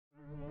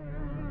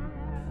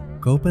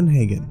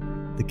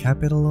Copenhagen, the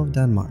capital of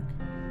Denmark,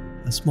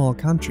 a small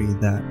country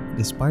that,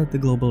 despite the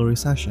global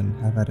recession,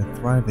 have had a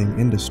thriving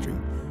industry,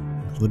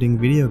 including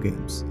video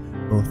games,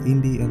 both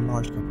indie and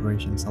large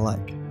corporations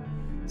alike.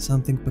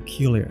 Something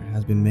peculiar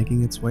has been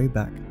making its way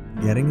back,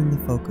 getting in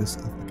the focus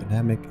of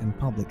academic and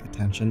public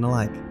attention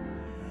alike: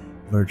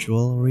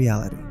 virtual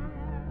reality.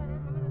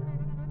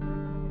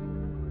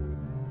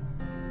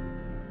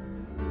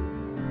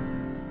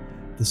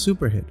 The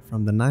superhit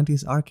from the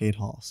 90s arcade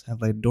halls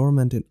have laid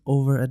dormant in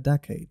over a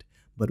decade,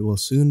 but will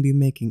soon be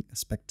making a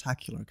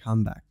spectacular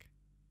comeback.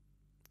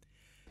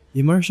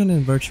 Immersion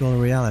in virtual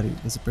reality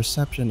is a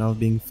perception of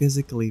being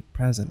physically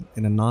present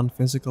in a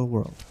non-physical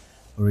world,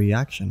 a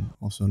reaction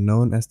also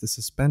known as the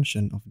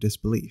suspension of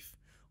disbelief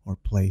or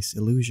place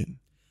illusion.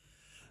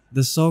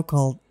 The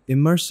so-called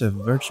immersive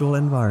virtual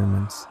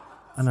environments,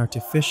 an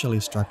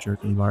artificially structured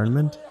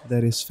environment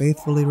that is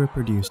faithfully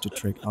reproduced to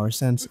trick our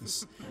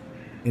senses,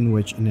 in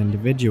which an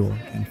individual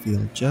can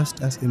feel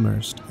just as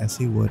immersed as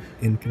he would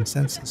in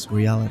consensus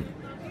reality.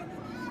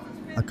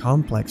 A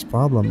complex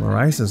problem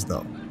arises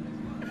though.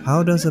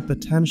 How does a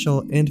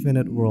potential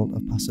infinite world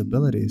of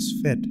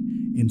possibilities fit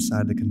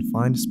inside the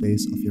confined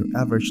space of your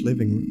average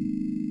living room?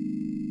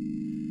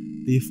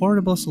 The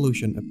affordable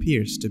solution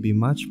appears to be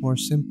much more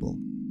simple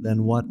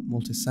than what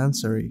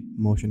multisensory,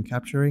 motion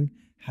capturing,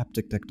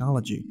 haptic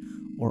technology,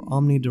 or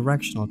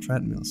omnidirectional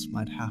treadmills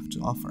might have to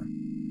offer.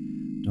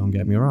 Don't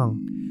get me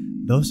wrong,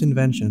 those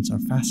inventions are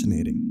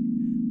fascinating,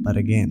 but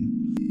again,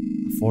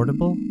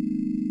 affordable?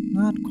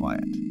 Not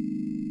quite.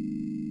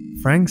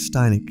 Frank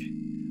Steinig,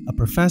 a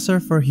professor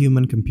for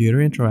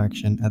human-computer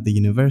interaction at the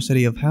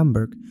University of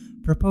Hamburg,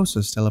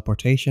 proposes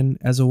teleportation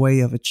as a way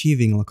of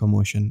achieving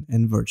locomotion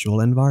in virtual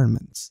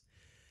environments.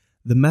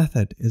 The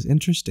method is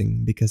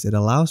interesting because it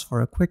allows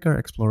for a quicker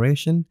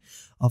exploration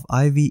of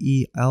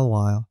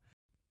IVE-LY.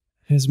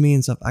 His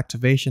means of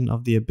activation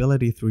of the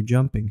ability through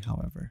jumping,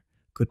 however,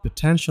 could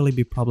potentially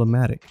be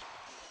problematic,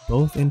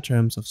 both in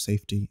terms of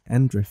safety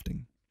and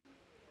drifting.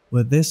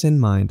 With this in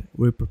mind,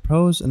 we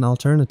propose an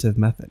alternative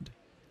method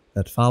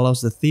that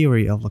follows the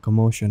theory of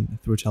locomotion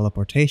through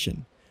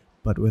teleportation,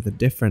 but with a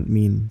different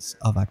means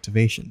of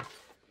activation: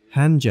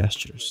 hand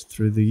gestures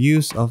through the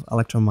use of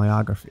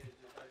electromyography.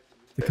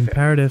 The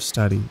comparative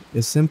study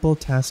is simple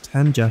test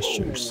hand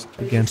gestures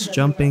against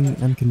jumping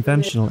and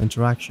conventional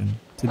interaction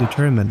to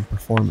determine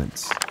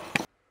performance.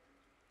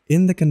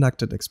 In the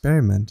conducted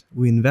experiment,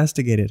 we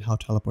investigated how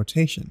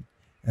teleportation,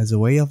 as a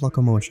way of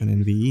locomotion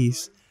in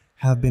VEs,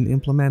 have been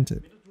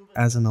implemented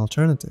as an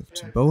alternative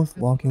to both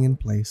walking in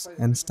place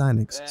and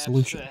Steinig's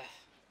solution.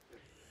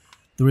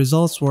 The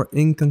results were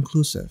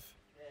inconclusive,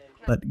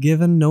 but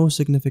given no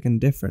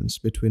significant difference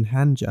between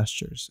hand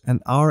gestures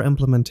and our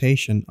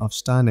implementation of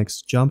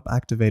Steinig's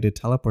jump-activated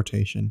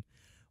teleportation,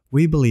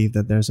 we believe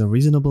that there's a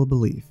reasonable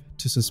belief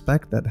to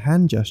suspect that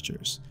hand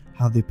gestures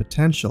have the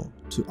potential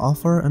to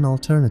offer an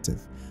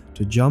alternative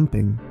to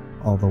jumping,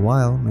 all the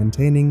while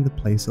maintaining the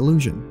place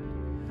illusion.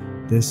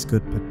 This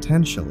could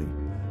potentially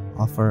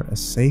offer a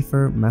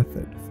safer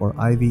method for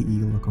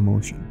IVE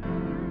locomotion.